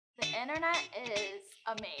internet is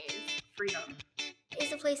a maze. Freedom.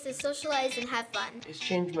 It's a place to socialize and have fun. It's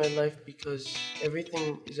changed my life because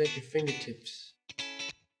everything is at your fingertips.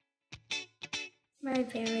 My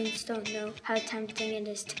parents don't know how tempting it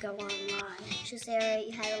is to go online. She'll say,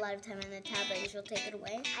 you had a lot of time on the tablet and she'll take it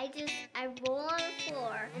away. I roll on the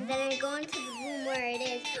floor and then I go into the room where it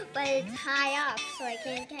is, but it's high up so I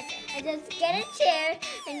can't catch it. I just get a chair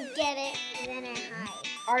and get it and then I hide.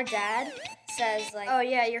 Our dad says like, oh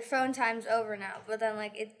yeah, your phone time's over now, but then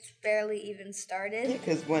like it's barely even started.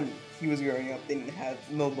 Because when he was growing up, they didn't have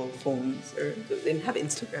mobile phones or they didn't have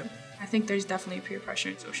Instagram. I think there's definitely peer pressure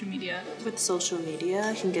in social media. With social media,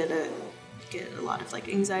 I can get a lot of like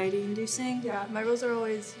anxiety inducing. Yeah, my rules are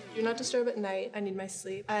always do not disturb at night, I need my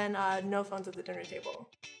sleep, and no phones at the dinner table.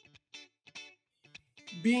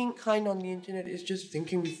 Being kind on the internet is just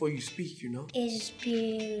thinking before you speak, you know? Is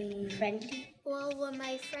being friendly. Well, when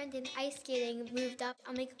my friend in ice skating moved up,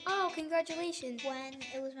 I'm like, oh, congratulations. When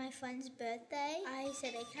it was my friend's birthday, I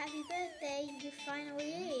said, like, happy birthday, you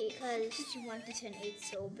finally ate. Because she wanted to turn 8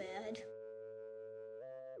 so bad.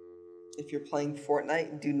 If you're playing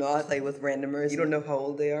Fortnite, do not play with randomers. You don't know how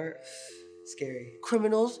old they are. Scary.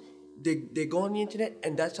 Criminals, they go on the internet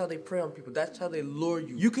and that's how they prey on people. That's how they lure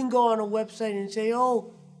you. You can go on a website and say,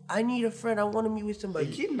 oh, I need a friend, I want to meet with somebody.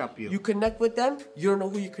 They kidnap you. You connect with them, you don't know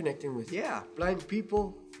who you're connecting with. Yeah, blind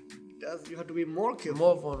people, you have to be more careful.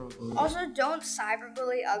 More vulnerable. Also, don't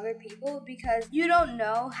cyberbully other people because you don't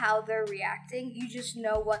know how they're reacting. You just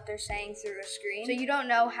know what they're saying through a screen. So you don't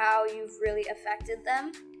know how you've really affected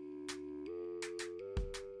them.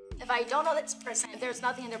 If I don't know this person, if there's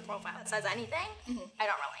nothing in their profile that says anything, I don't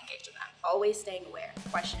really engage with them. Always staying aware.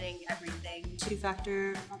 Questioning everything.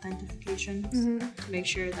 2-factor authentication to make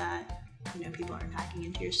sure that people aren't hacking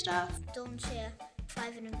into your stuff. Don't share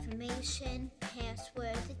private information,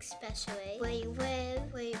 passwords especially, where you live,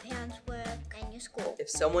 where your parents work, and your school. If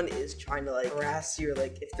someone is trying to like harass you, or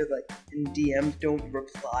like if they're like in DMs, don't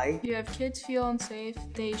reply. Yeah, if kids feel unsafe,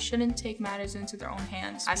 they shouldn't take matters into their own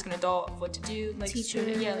hands. Ask an adult what to do, like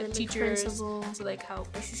teachers, principal. to like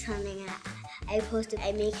help. This is something I posted.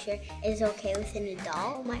 I make sure it's okay with an adult.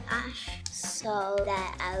 Oh my gosh. So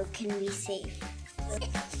that I can be safe.